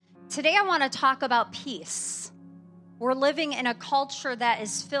Today I want to talk about peace. We're living in a culture that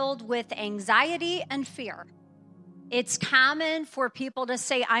is filled with anxiety and fear. It's common for people to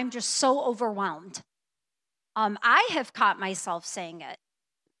say, I'm just so overwhelmed. I have caught myself saying it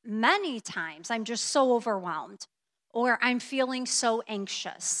many times. I'm just so overwhelmed, or I'm feeling so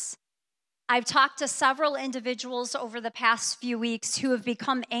anxious. I've talked to several individuals over the past few weeks who have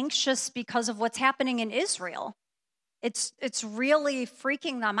become anxious because of what's happening in Israel. It's really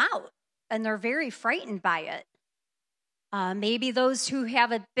freaking them out, and they're very frightened by it. Maybe those who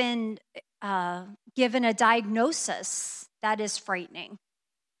haven't been given a diagnosis, that is frightening.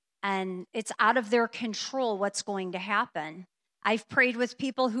 And it's out of their control what's going to happen. I've prayed with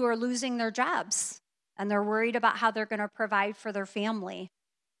people who are losing their jobs, and they're worried about how they're going to provide for their family.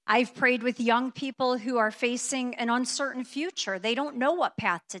 I've prayed with young people who are facing an uncertain future. They don't know what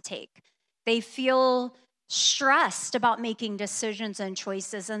path to take. They feel stressed about making decisions and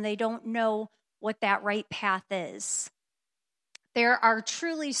choices, and they don't know what that right path is. There are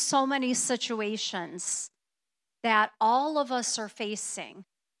truly so many situations that all of us are facing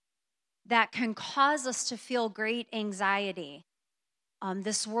that can cause us to feel great anxiety.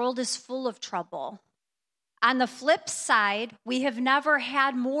 This world is full of trouble. On the flip side, we have never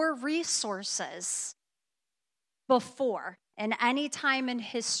had more resources before in any time in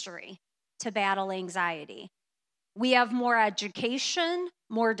history to battle anxiety. We have more education,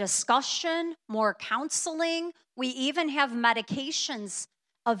 more discussion, more counseling. We even have medications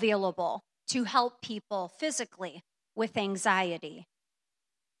available to help people physically with anxiety.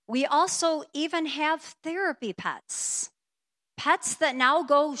 We also even have therapy pets that now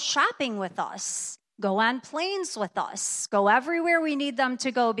go shopping with us, go on planes with us, go everywhere we need them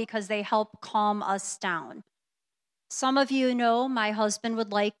to go because they help calm us down. Some of you know my husband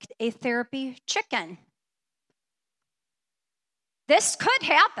would like a therapy chicken. This could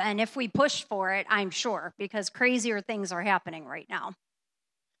happen if we push for it, I'm sure, because crazier things are happening right now.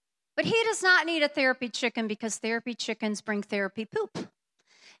 But he does not need a therapy chicken because therapy chickens bring therapy poop.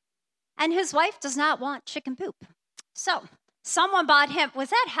 And his wife does not want chicken poop. So someone bought him, was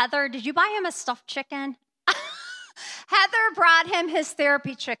that Heather? Did you buy him a stuffed chicken? Heather brought him his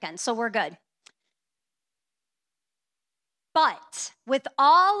therapy chicken, so we're good. But with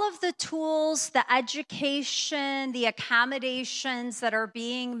all of the tools, the education, the accommodations that are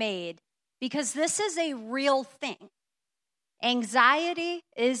being made, because this is a real thing, anxiety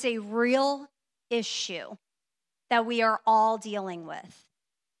is a real issue that we are all dealing with.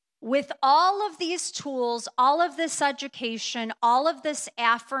 With all of these tools, all of this education, all of this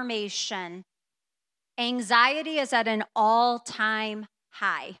affirmation, anxiety is at an all-time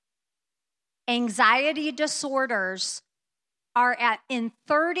high. Anxiety disorders are in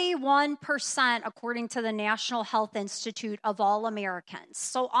 31%, according to the National Health Institute, of all Americans.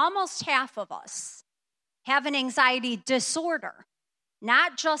 So almost half of us have an anxiety disorder,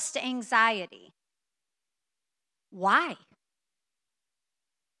 not just anxiety. Why?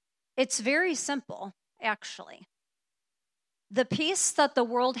 It's very simple, actually. The peace that the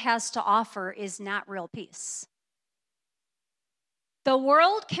world has to offer is not real peace. The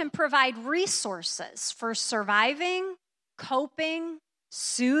world can provide resources for surviving, coping,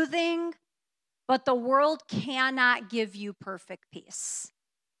 soothing, but the world cannot give you perfect peace.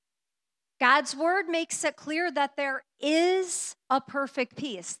 God's word makes it clear that there is a perfect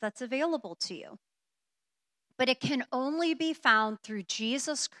peace that's available to you, but it can only be found through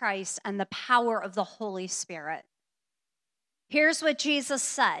Jesus Christ and the power of the Holy Spirit. Here's what Jesus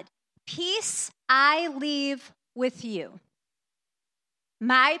said: "Peace I leave with you.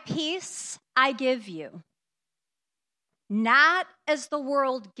 My peace I give you. Not as the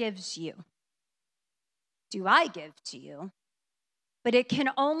world gives you, do I give to you, but it can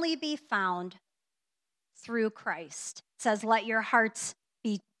only be found through Christ." It says, "Let your hearts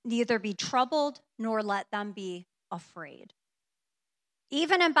neither be troubled nor let them be afraid."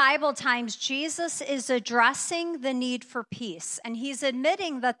 Even in Bible times, Jesus is addressing the need for peace, and he's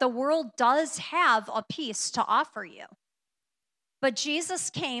admitting that the world does have a peace to offer you. But Jesus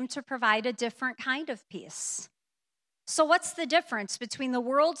came to provide a different kind of peace. So what's the difference between the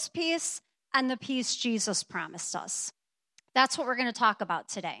world's peace and the peace Jesus promised us? That's what we're going to talk about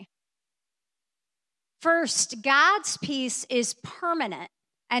today. First, God's peace is permanent,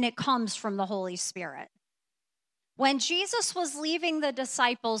 and it comes from the Holy Spirit. When Jesus was leaving the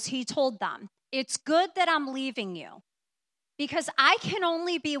disciples, he told them, "It's good that I'm leaving you, because I can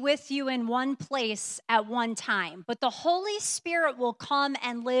only be with you in one place at one time, but the Holy Spirit will come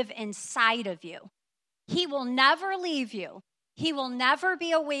and live inside of you. He will never leave you. He will never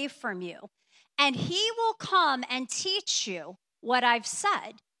be away from you. And he will come and teach you what I've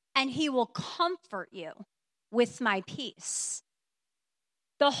said. and he will comfort you with my peace.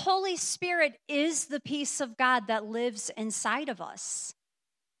 The Holy Spirit is the peace of God that lives inside of us.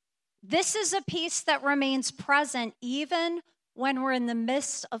 This is a peace that remains present even when we're in the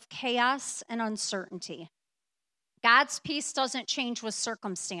midst of chaos and uncertainty. God's peace doesn't change with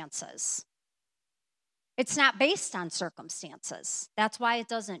circumstances. It's not based on circumstances. That's why it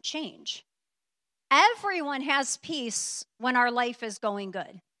doesn't change. Everyone has peace when our life is going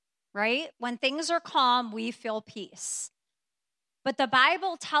good, right? When things are calm, we feel peace. But the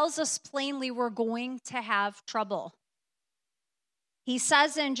Bible tells us plainly we're going to have trouble. He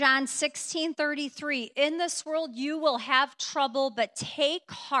says in John 16:33, in this world you will have trouble, but take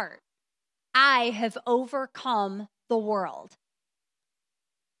heart. I have overcome the world.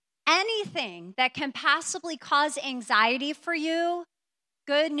 Anything that can possibly cause anxiety for you,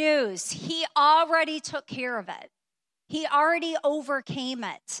 good news. He already took care of it. He already overcame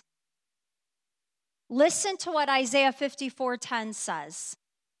it. Listen to what Isaiah 54:10 says.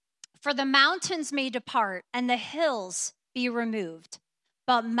 For the mountains may depart and the hills be removed,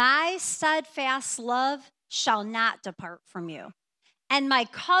 but my steadfast love shall not depart from you, and my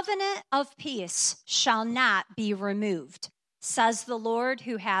covenant of peace shall not be removed, says the Lord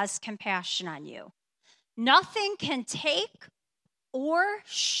who has compassion on you. Nothing can take or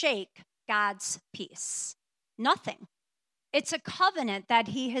shake God's peace. Nothing. It's a covenant that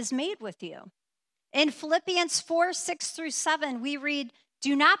he has made with you. In Philippians 4:6-7, we read,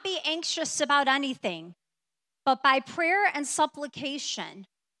 do not be anxious about anything, but by prayer and supplication,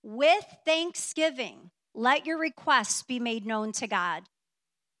 with thanksgiving, let your requests be made known to God.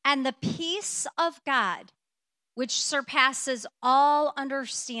 And the peace of God, which surpasses all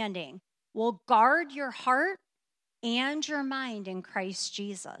understanding, will guard your heart and your mind in Christ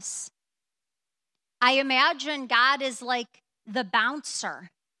Jesus. I imagine God is like the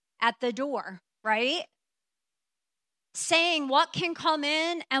bouncer at the door, right? Saying what can come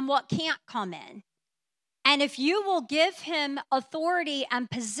in and what can't come in. And if you will give him authority and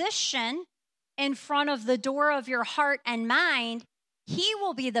position in front of the door of your heart and mind, he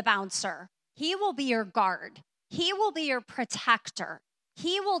will be the bouncer. He will be your guard. He will be your protector.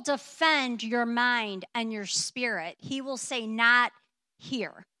 He will defend your mind and your spirit. He will say, not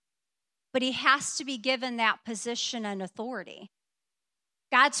here. But he has to be given that position and authority.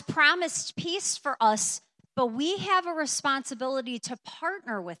 God's promised peace for us, but we have a responsibility to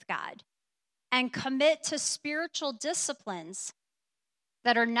partner with God and commit to spiritual disciplines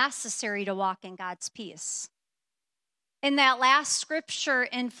that are necessary to walk in God's peace. In that last scripture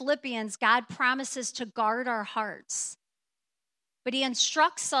in Philippians, God promises to guard our hearts, but he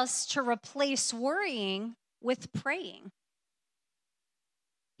instructs us to replace worrying with praying.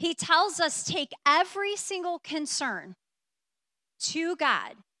 He tells us take every single concern to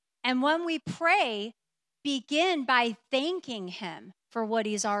God, and when we pray, begin by thanking him for what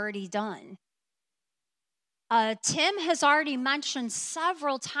he's already done. Tim has already mentioned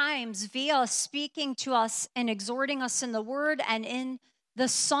several times via speaking to us and exhorting us in the word and in the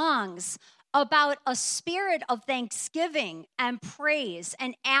songs about a spirit of thanksgiving and praise,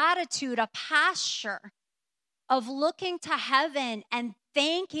 an attitude, a posture of looking to heaven and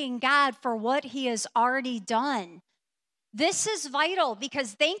thanking God for what he has already done. This is vital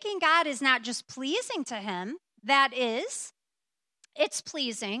because thanking God is not just pleasing to him. It's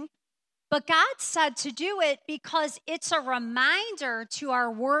pleasing. But God said to do it because it's a reminder to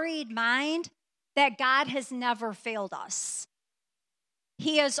our worried mind that God has never failed us.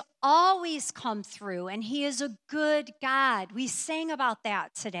 He has always come through, and he is a good God. We sang about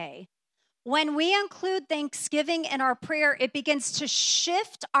that today. When we include thanksgiving in our prayer, it begins to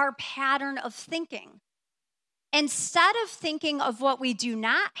shift our pattern of thinking. Instead of thinking of what we do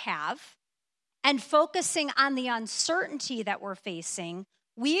not have and focusing on the uncertainty that we're facing,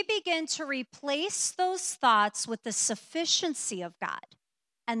 we begin to replace those thoughts with the sufficiency of God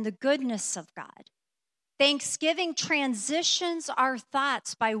and the goodness of God. Thanksgiving transitions our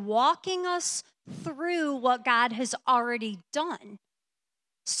thoughts by walking us through what God has already done,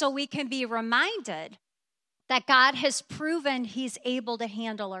 so we can be reminded that God has proven he's able to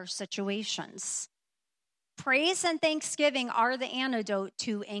handle our situations. Praise and thanksgiving are the antidote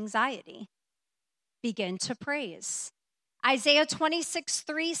to anxiety. Begin to praise. Isaiah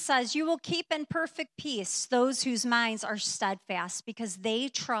 26:3 says, you will keep in perfect peace those whose minds are steadfast because they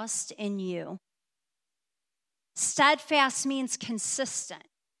trust in you. Steadfast means consistent,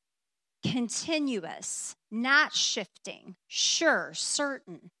 continuous, not shifting, sure,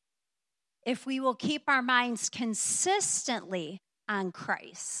 certain. If we will keep our minds consistently on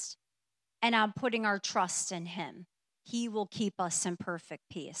Christ and on putting our trust in him, He will keep us in perfect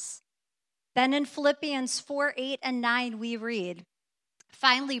peace. Then in Philippians 4:8-9, we read,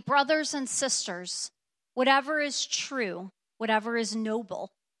 finally, brothers and sisters, whatever is true, whatever is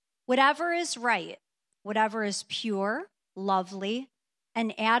noble, whatever is right, whatever is pure, lovely,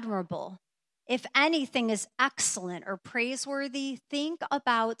 and admirable, if anything is excellent or praiseworthy, think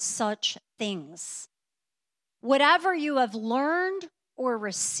about such things. Whatever you have learned or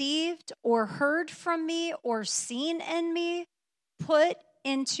received or heard from me or seen in me, put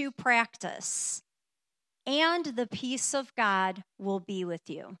into practice, and the peace of God will be with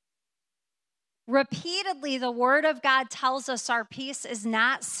you. Repeatedly, the Word of God tells us our peace is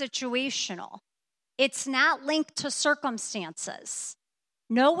not situational. It's not linked to circumstances.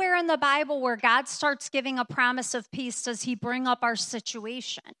 Nowhere in the Bible where God starts giving a promise of peace does he bring up our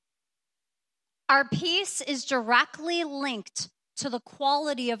situation. Our peace is directly linked to the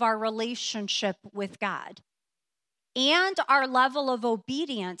quality of our relationship with God and our level of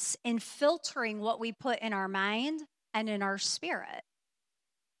obedience in filtering what we put in our mind and in our spirit.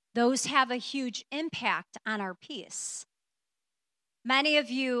 Those have a huge impact on our peace. Many of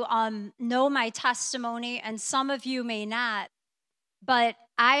you know my testimony, and some of you may not, but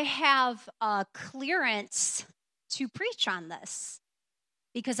I have clearance to preach on this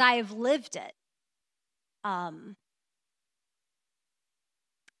because I have lived it. I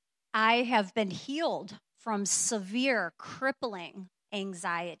have been healed from severe, crippling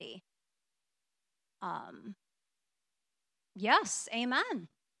anxiety. Yes, amen.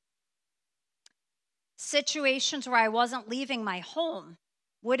 Situations where I wasn't leaving my home,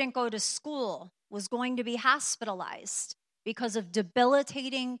 wouldn't go to school, was going to be hospitalized because of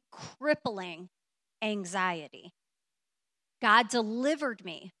debilitating, crippling anxiety. God delivered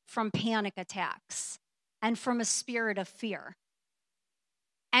me from panic attacks and from a spirit of fear.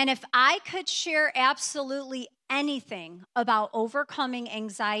 And if I could share absolutely anything about overcoming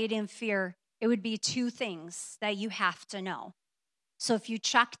anxiety and fear, it would be two things that you have to know. So if you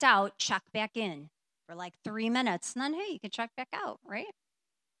checked out, check back in for like 3 minutes, and then, hey, you can check back out, right?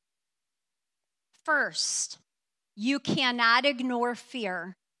 First, you cannot ignore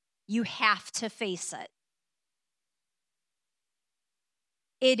fear. You have to face it.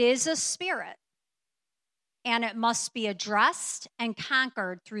 It is a spirit, and it must be addressed and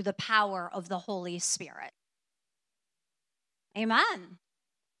conquered through the power of the Holy Spirit. Amen.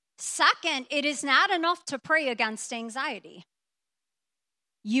 Second, it is not enough to pray against anxiety.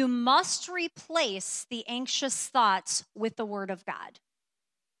 You must replace the anxious thoughts with the Word of God.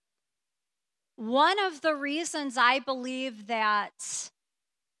 One of the reasons I believe that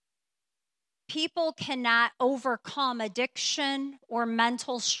people cannot overcome addiction or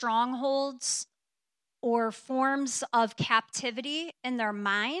mental strongholds or forms of captivity in their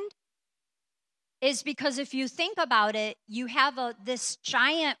mind is because if you think about it, you have this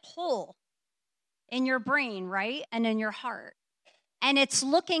giant hole in your brain, right? And in your heart. And it's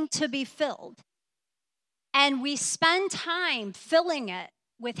looking to be filled. And we spend time filling it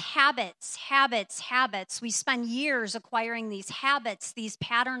with habits. We spend years acquiring these habits, these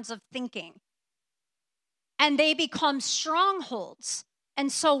patterns of thinking. And they become strongholds.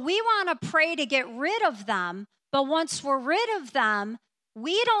 And so we want to pray to get rid of them. But once we're rid of them,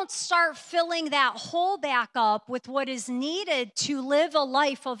 we don't start filling that hole back up with what is needed to live a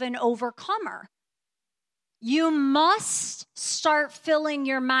life of an overcomer. You must start filling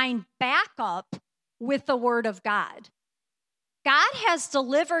your mind back up with the Word of God. God has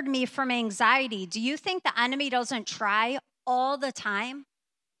delivered me from anxiety. Do you think the enemy doesn't try all the time?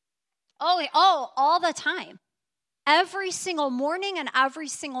 Oh, all the time. Every single morning and every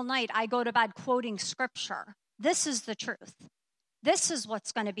single night, I go to bed quoting scripture. This is the truth. This is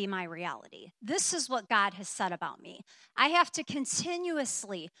what's going to be my reality. This is what God has said about me. I have to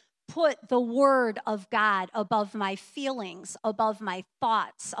continuously put the Word of God above my feelings, above my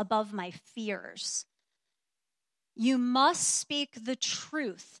thoughts, above my fears. You must speak the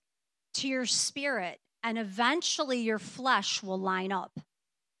truth to your spirit, and eventually your flesh will line up.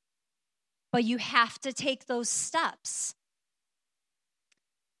 But you have to take those steps.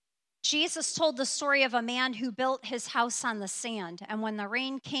 Jesus told the story of a man who built his house on the sand, and when the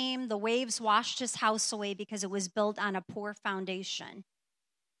rain came, the waves washed his house away because it was built on a poor foundation.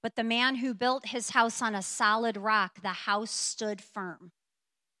 But the man who built his house on a solid rock, the house stood firm.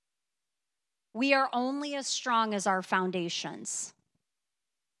 We are only as strong as our foundations.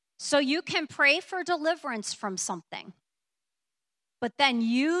 So you can pray for deliverance from something, but then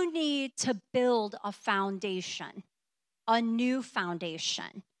you need to build a foundation, a new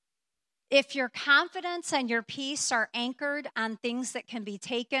foundation. If your confidence and your peace are anchored on things that can be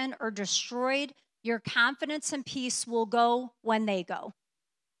taken or destroyed, Your confidence and peace will go when they go.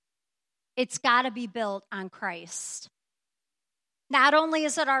 It's got to be built on Christ. Not only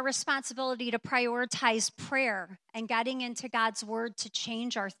is it our responsibility to prioritize prayer and getting into God's word to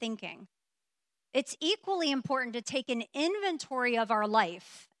change our thinking, it's equally important to take an inventory of our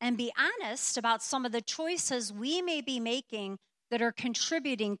life and be honest about some of the choices we may be making that are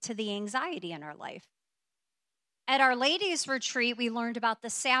contributing to the anxiety in our life. At our ladies' retreat, we learned about the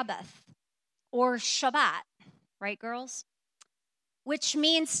Sabbath, or Shabbat, right, girls? Which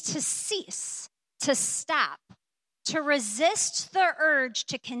means to cease, to stop, to resist the urge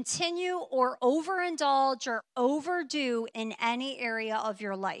to continue or overindulge or overdo in any area of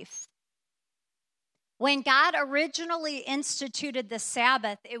your life. When God originally instituted the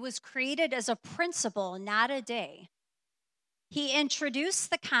Sabbath, it was created as a principle, not a day. He introduced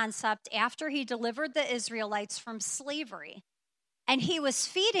the concept after he delivered the Israelites from slavery, and he was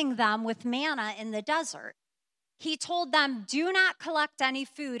feeding them with manna in the desert. He told them, do not collect any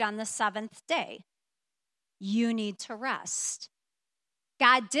food on the seventh day. You need to rest.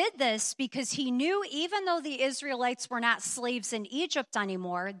 God did this because he knew even though the Israelites were not slaves in Egypt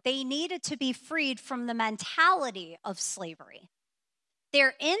anymore, they needed to be freed from the mentality of slavery.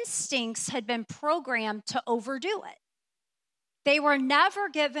 Their instincts had been programmed to overdo it. They were never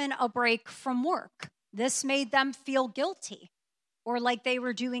given a break from work. This made them feel guilty or like they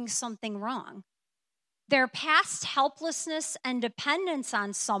were doing something wrong. Their past helplessness and dependence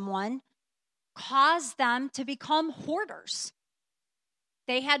on someone caused them to become hoarders.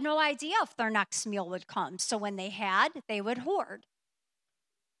 They had no idea if their next meal would come, so when they had, they would hoard.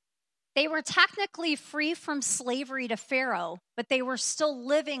 They were technically free from slavery to Pharaoh, but they were still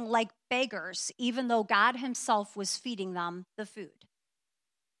living like beggars, even though God himself was feeding them the food.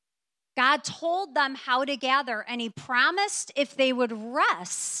 God told them how to gather, and he promised if they would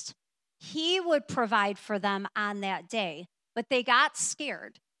rest, he would provide for them on that day. But they got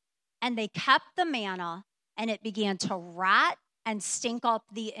scared, and they kept the manna, and it began to rot and stink up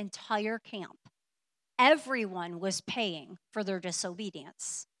the entire camp. Everyone was paying for their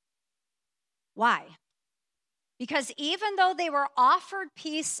disobedience. Why? Because even though they were offered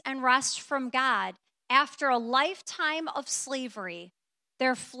peace and rest from God, after a lifetime of slavery,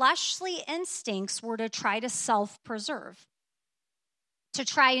 their fleshly instincts were to try to self-preserve, to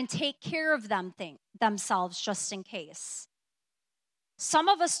try and take care of themselves just in case. Some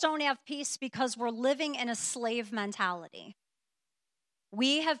of us don't have peace because we're living in a slave mentality.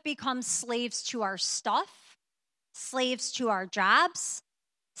 We have become slaves to our stuff, slaves to our jobs,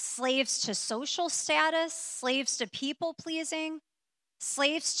 slaves to social status, slaves to people pleasing,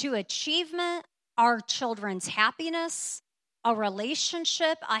 slaves to achievement, our children's happiness, a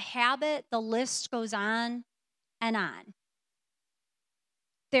relationship, a habit, the list goes on and on.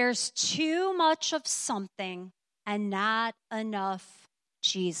 There's too much of something and not enough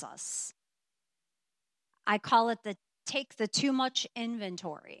Jesus. I call it take the too much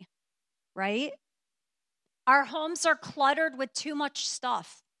inventory, right? Our homes are cluttered with too much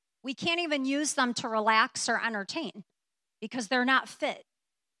stuff. We can't even use them to relax or entertain because they're not fit.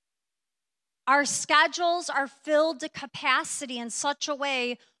 Our schedules are filled to capacity in such a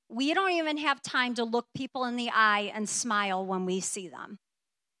way we don't even have time to look people in the eye and smile when we see them.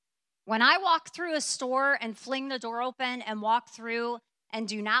 When I walk through a store and fling the door open and walk through and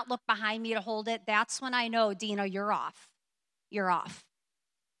do not look behind me to hold it, that's when I know, Dena, you're off. You're off.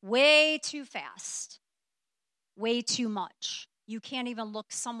 Way too fast. Way too much. You can't even look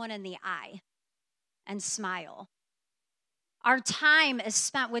someone in the eye and smile. Our time is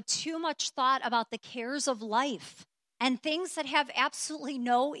spent with too much thought about the cares of life and things that have absolutely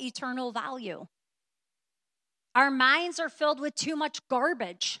no eternal value. Our minds are filled with too much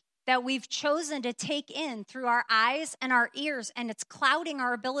garbage that we've chosen to take in through our eyes and our ears, and it's clouding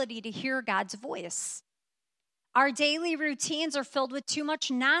our ability to hear God's voice. Our daily routines are filled with too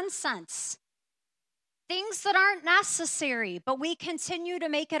much nonsense, things that aren't necessary, but we continue to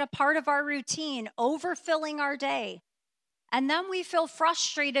make it a part of our routine, overfilling our day. And then we feel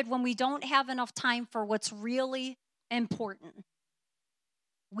frustrated when we don't have enough time for what's really important.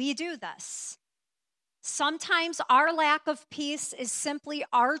 We do this. Sometimes our lack of peace is simply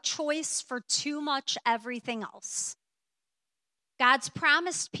our choice for too much everything else. God's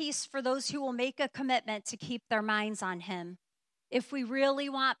promised peace for those who will make a commitment to keep their minds on him. If we really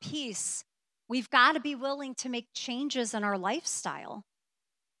want peace, we've got to be willing to make changes in our lifestyle.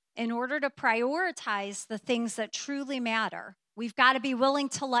 In order to prioritize the things that truly matter, we've got to be willing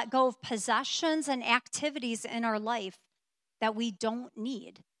to let go of possessions and activities in our life that we don't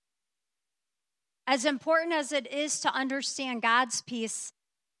need. As important as it is to understand God's peace,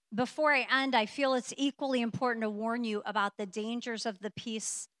 Before I end, I feel it's equally important to warn you about the dangers of the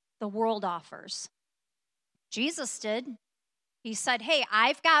peace the world offers. Jesus did. He said, hey,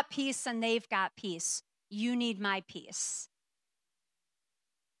 I've got peace and they've got peace. You need my peace.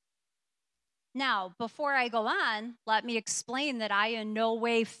 Now, before I go on, let me explain that I in no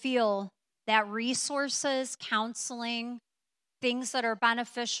way feel that resources, counseling, things that are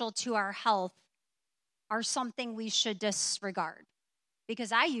beneficial to our health are something we should disregard,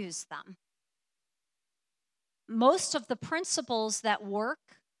 because I use them. Most of the principles that work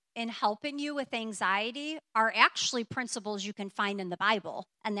in helping you with anxiety are actually principles you can find in the Bible,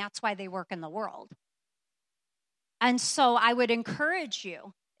 and that's why they work in the world. And so I would encourage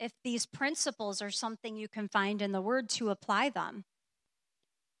you, if these principles are something you can find in the Word, to apply them.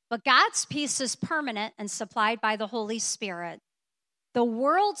 But God's peace is permanent and supplied by the Holy Spirit. The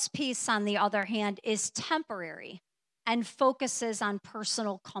world's peace, on the other hand, is temporary and focuses on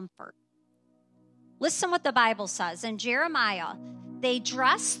personal comfort. Listen what the Bible says. In Jeremiah, they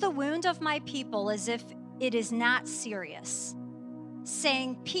dress the wound of my people as if it is not serious,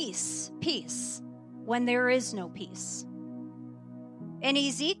 saying peace, peace, when there is no peace. In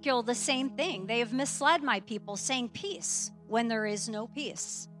Ezekiel, the same thing. They have misled my people, saying peace when there is no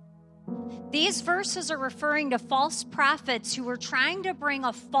peace. These verses are referring to false prophets who were trying to bring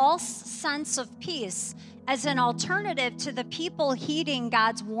a false sense of peace as an alternative to the people heeding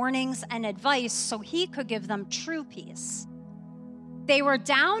God's warnings and advice so he could give them true peace. They were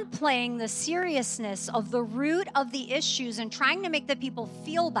downplaying the seriousness of the root of the issues and trying to make the people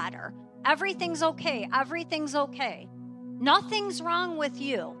feel better. Everything's okay. Everything's okay. Nothing's wrong with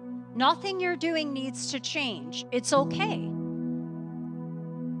you. Nothing you're doing needs to change. It's okay.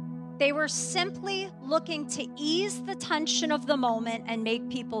 They were simply looking to ease the tension of the moment and make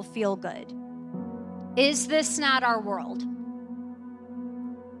people feel good. Is this not our world?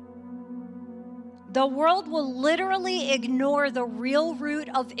 The world will literally ignore the real root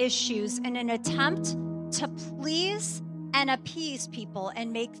of issues in an attempt to please and appease people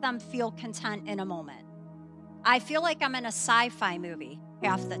and make them feel content in a moment. I feel like I'm in a sci-fi movie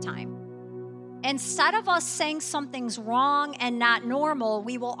half the time. Instead of us saying something's wrong and not normal,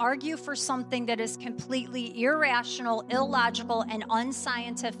 we will argue for something that is completely irrational, illogical, and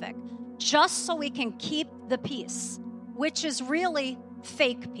unscientific, just so we can keep the peace, which is really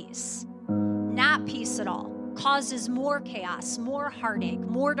fake peace, not peace at all. Causes more chaos, more heartache,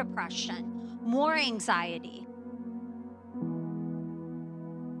 more depression, more anxiety.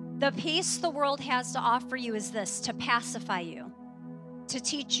 The peace the world has to offer you is this: to pacify you, to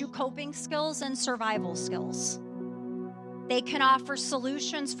teach you coping skills and survival skills. They can offer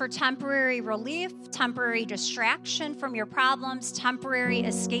solutions for temporary relief, temporary distraction from your problems, temporary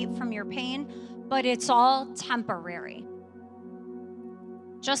escape from your pain, but it's all temporary.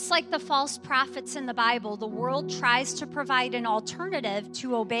 Just like the false prophets in the Bible, the world tries to provide an alternative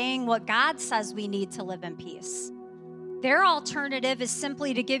to obeying what God says we need to live in peace. Their alternative is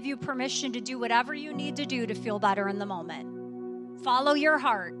simply to give you permission to do whatever you need to do to feel better in the moment. Follow your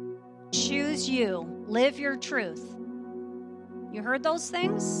heart. Choose you. Live your truth. You heard those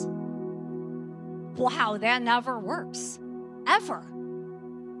things? Wow, that never works. Ever.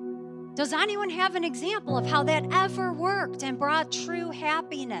 Does anyone have an example of how that ever worked and brought true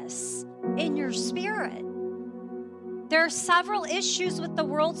happiness in your spirit? There are several issues with the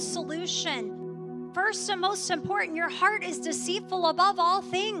world's solution. First and most important, your heart is deceitful above all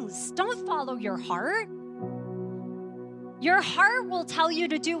things. Don't follow your heart. Your heart will tell you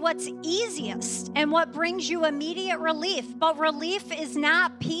to do what's easiest and what brings you immediate relief, but relief is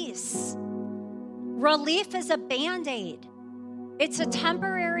not peace. Relief is a Band-Aid. It's a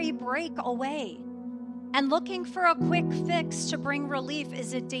temporary break away. And looking for a quick fix to bring relief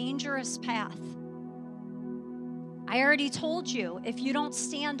is a dangerous path. I already told you, if you don't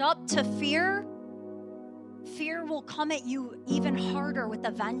stand up to fear, fear will come at you even harder with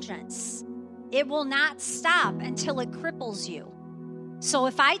a vengeance. It will not stop until it cripples you. So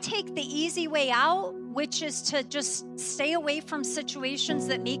if I take the easy way out, which is to just stay away from situations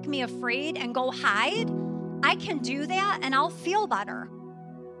that make me afraid and go hide, I can do that and I'll feel better.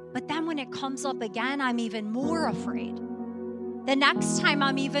 But then when it comes up again, I'm even more afraid. The next time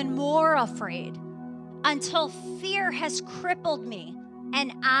I'm even more afraid, until fear has crippled me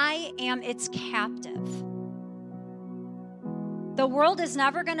and I am its captive. The world is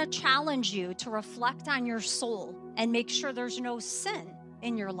never going to challenge you to reflect on your soul and make sure there's no sin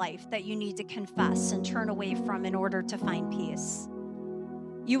in your life that you need to confess and turn away from in order to find peace.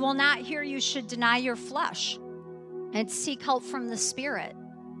 You will not hear you should deny your flesh and seek help from the Spirit.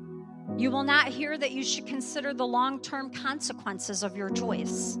 You will not hear that you should consider the long-term consequences of your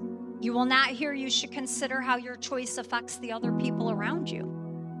choice. You will not hear you should consider how your choice affects the other people around you.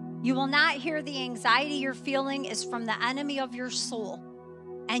 You will not hear the anxiety you're feeling is from the enemy of your soul,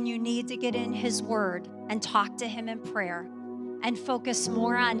 and you need to get in his word and talk to him in prayer and focus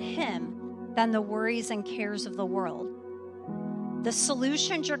more on him than the worries and cares of the world. The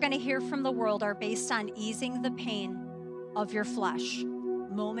solutions you're going to hear from the world are based on easing the pain of your flesh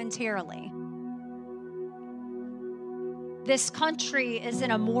momentarily. This country is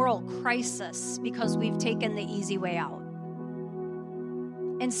in a moral crisis because we've taken the easy way out.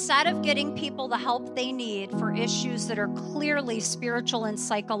 Instead of getting people the help they need for issues that are clearly spiritual and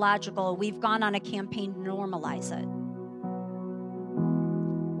psychological, we've gone on a campaign to normalize it.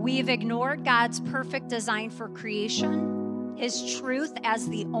 We've ignored God's perfect design for creation, his truth as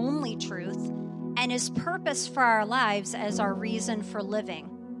the only truth, and his purpose for our lives as our reason for living.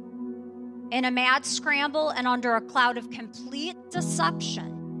 In a mad scramble and under a cloud of complete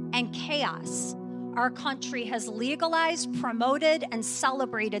deception and chaos, our country has legalized, promoted, and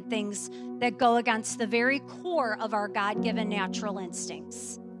celebrated things that go against the very core of our God-given natural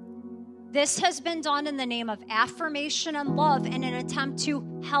instincts. This has been done in the name of affirmation and love in an attempt to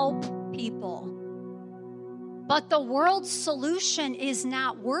help people. But the world's solution is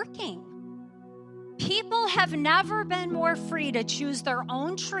not working. People have never been more free to choose their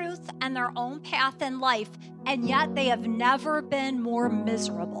own truth and their own path in life, and yet they have never been more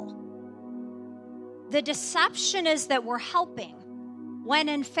miserable. The deception is that we're helping, when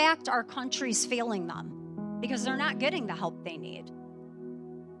in fact our country's failing them because they're not getting the help they need.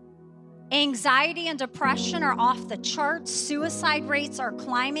 Anxiety and depression are off the charts. Suicide rates are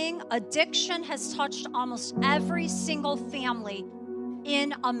climbing. Addiction has touched almost every single family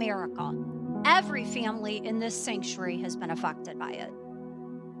in America. Every family in this sanctuary has been affected by it.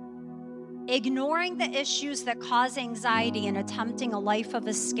 Ignoring the issues that cause anxiety and attempting a life of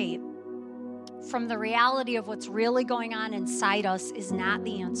escape from the reality of what's really going on inside us is not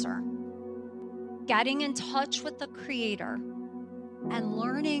the answer. Getting in touch with the Creator and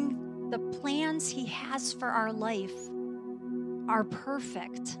learning the plans He has for our life are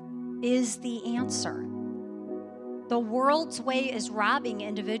perfect is the answer. The world's way is robbing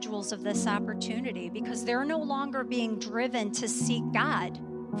individuals of this opportunity because they're no longer being driven to seek God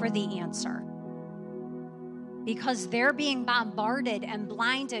for the answer. Because they're being bombarded and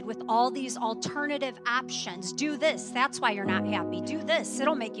blinded with all these alternative options. Do this, that's why you're not happy. Do this,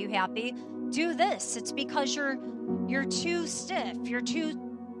 it'll make you happy. Do this, it's because you're too stiff. You're too,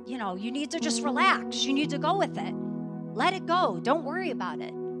 you need to just relax. You need to go with it. Let it go. Don't worry about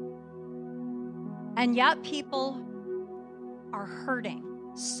it. And yet people are hurting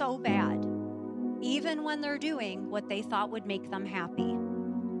so bad, even when they're doing what they thought would make them happy.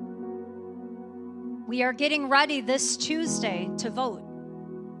 We are getting ready this Tuesday to vote.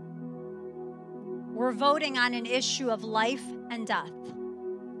 We're voting on an issue of life and death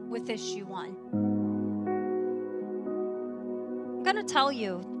with issue 1. I'm going to tell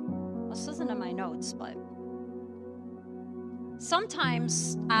you, this isn't in my notes, but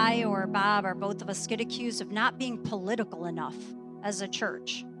sometimes I or Bob or both of us get accused of not being political enough as a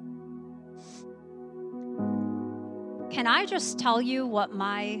church. Can I just tell you what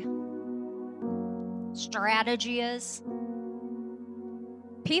my strategy is?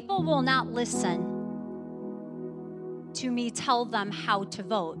 People will not listen to me tell them how to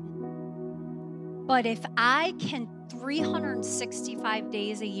vote. But if I can 365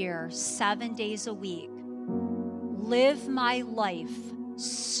 days a year, 7 days a week, live my life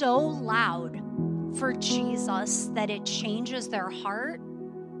so loud for Jesus that it changes their heart,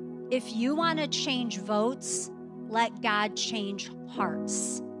 if you want to change votes, let God change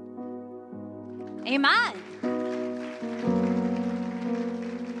hearts. Amen.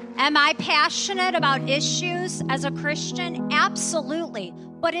 Am I passionate about issues as a Christian? Absolutely.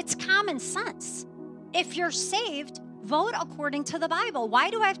 But it's common sense. If you're saved, vote according to the Bible. Why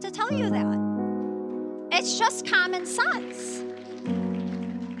do I have to tell you that? It's just common sense.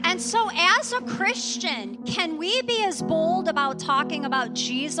 And so as a Christian, can we be as bold about talking about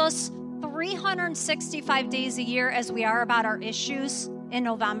Jesus 365 days a year as we are about our issues in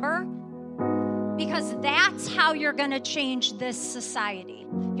November? Because that's how you're going to change this society.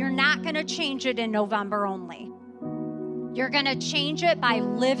 You're not going to change it in November only. You're going to change it by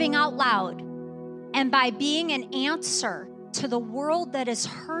living out loud and by being an answer to the world that is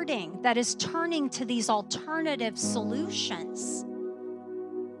hurting, that is turning to these alternative solutions.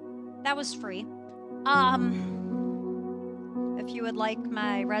 That was free. If you would like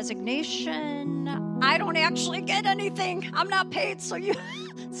my resignation I don't actually get anything. I'm not paid, so I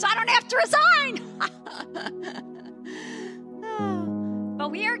don't have to resign. But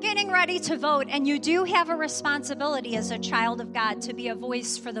we are getting ready to vote, and you do have a responsibility as a child of God to be a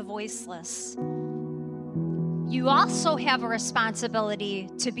voice for the voiceless. You also have a responsibility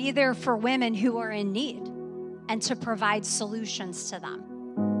to be there for women who are in need and to provide solutions to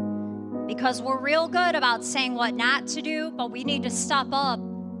them. Because we're real good about saying what not to do, but we need to step up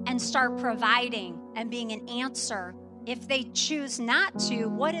and start providing and being an answer. If they choose not to,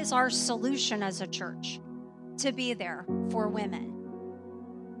 what is our solution as a church to be there for women?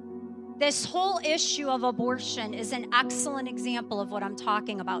 This whole issue of abortion is an excellent example of what I'm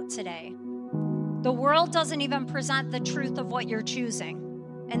talking about today. The world doesn't even present the truth of what you're choosing.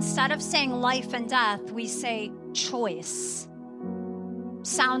 Instead of saying life and death, we say choice.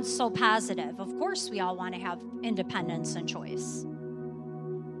 Sounds so positive. Of course, we all want to have independence and choice.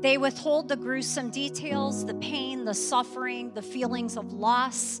 They withhold the gruesome details, the pain, the suffering, the feelings of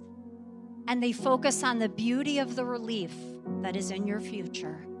loss, and they focus on the beauty of the relief that is in your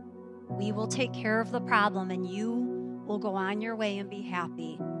future. We will take care of the problem, and you will go on your way and be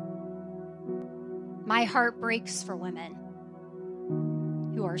happy. My heart breaks for women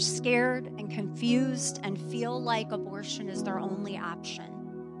who are scared and confused and feel like abortion is their only option.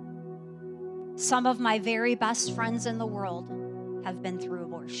 Some of my very best friends in the world have been through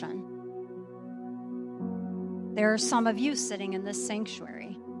abortion. There are some of you sitting in this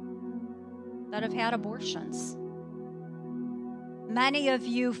sanctuary that have had abortions. Many of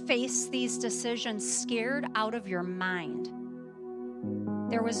you face these decisions scared out of your mind.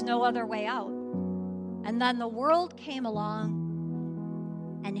 There was no other way out. And then the world came along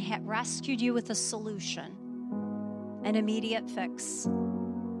and rescued you with a solution, an immediate fix.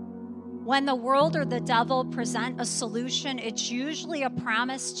 When the world or the devil present a solution, it's usually a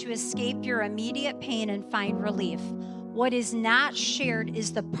promise to escape your immediate pain and find relief. What is not shared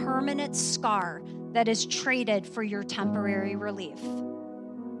is the permanent scar that is traded for your temporary relief.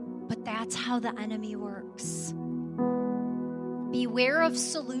 But that's how the enemy works. Beware of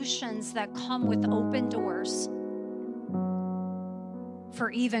solutions that come with open doors for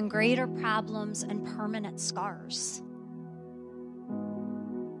even greater problems and permanent scars.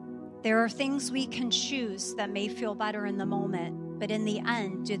 There are things we can choose that may feel better in the moment, but in the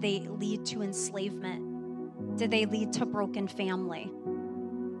end, do they lead to enslavement? Do they lead to broken family?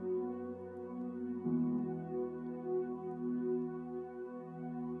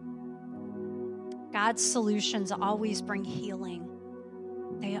 God's solutions always bring healing.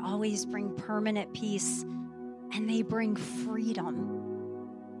 They always bring permanent peace, and they bring freedom.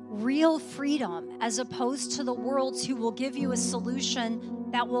 Real freedom, as opposed to the world's who will give you a solution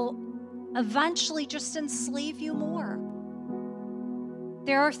that will eventually just enslave you more.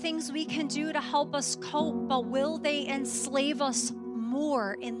 There are things we can do to help us cope, but will they enslave us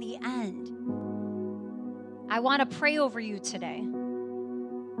more in the end? I want to pray over you today.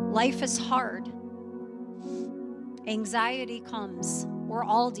 Life is hard. Anxiety comes. We're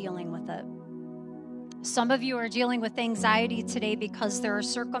all dealing with it. Some of you are dealing with anxiety today because there are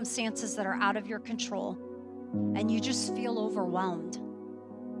circumstances that are out of your control and you just feel overwhelmed.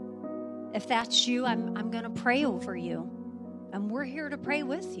 If that's you, I'm going to pray over you, and we're here to pray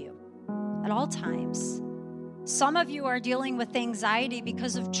with you at all times. Some of you are dealing with anxiety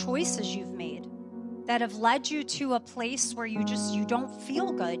because of choices you've made that have led you to a place where you don't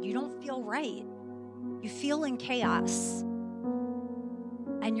feel good. You don't feel right. You feel in chaos,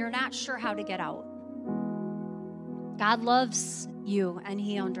 and you're not sure how to get out. God loves you, and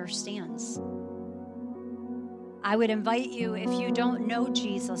He understands. I would invite you, if you don't know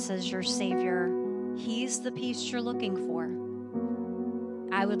Jesus as your Savior, He's the peace you're looking for.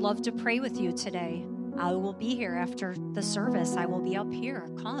 I would love to pray with you today. I will be here after the service. I will be up here.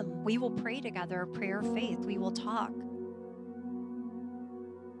 Come. We will pray together, a prayer of faith. We will talk.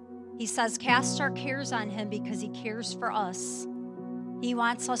 He says, cast our cares on Him because He cares for us. He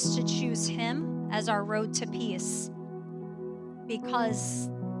wants us to choose Him as our road to peace, because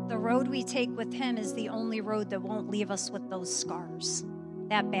the road we take with Him is the only road that won't leave us with those scars,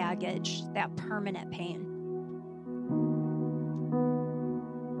 that baggage, that permanent pain.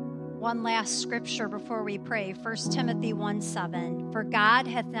 One last scripture before we pray, 1 Timothy 1:7. For God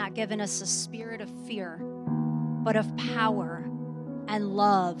hath not given us a spirit of fear, but of power and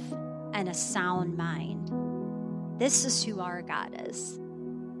love and a sound mind. This is who our God is.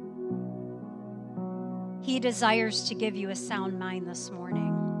 He desires to give you a sound mind this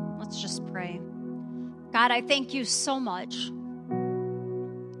morning. Let's just pray. God, I thank you so much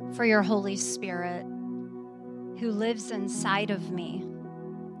for your Holy Spirit who lives inside of me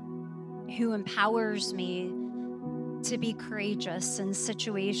who empowers me to be courageous in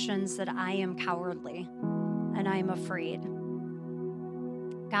situations that I am cowardly and I'm afraid.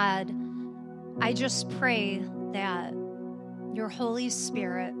 God, I just pray that your Holy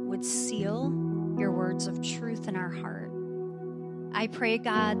Spirit would seal your words of truth in our heart. I pray,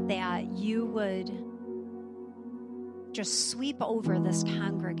 God, that you would just sweep over this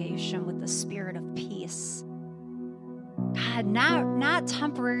congregation with the spirit of peace. God, not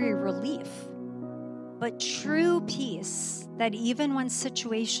temporary relief, but true peace, that even when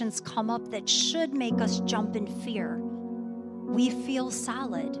situations come up that should make us jump in fear, we feel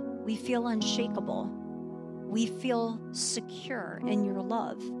solid, we feel unshakable, we feel secure in your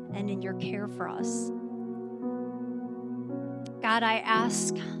love and in your care for us. God, I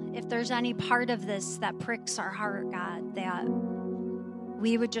ask if there's any part of this that pricks our heart, God, that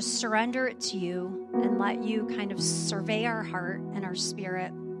we would just surrender it to you and let you kind of survey our heart and our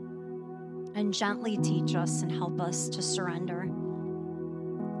spirit and gently teach us and help us to surrender.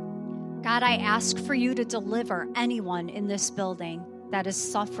 God, I ask for you to deliver anyone in this building that is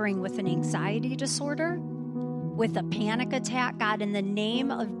suffering with an anxiety disorder, with a panic attack. God, in the name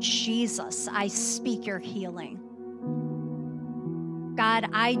of Jesus, I speak your healing. God,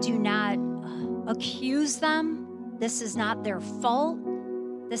 I do not accuse them. This is not their fault.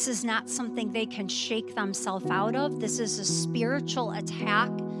 This is not something they can shake themselves out of. This is a spiritual attack.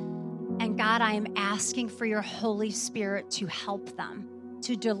 And God, I am asking for your Holy Spirit to help them,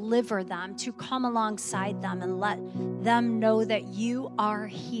 to deliver them, to come alongside them and let them know that you are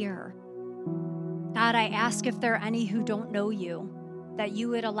here. God, I ask if there are any who don't know you, that you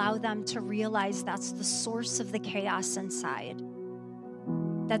would allow them to realize that's the source of the chaos inside,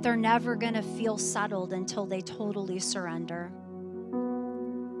 that they're never going to feel settled until they totally surrender.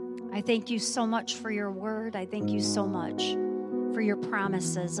 I thank you so much for your word. I thank you so much for your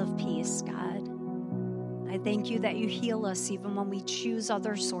promises of peace, God. I thank you that you heal us even when we choose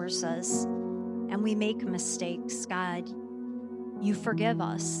other sources and we make mistakes, God. You forgive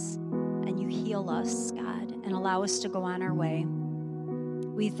us and you heal us, God, and allow us to go on our way.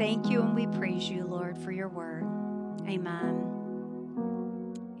 We thank you and we praise you, Lord, for your word. Amen.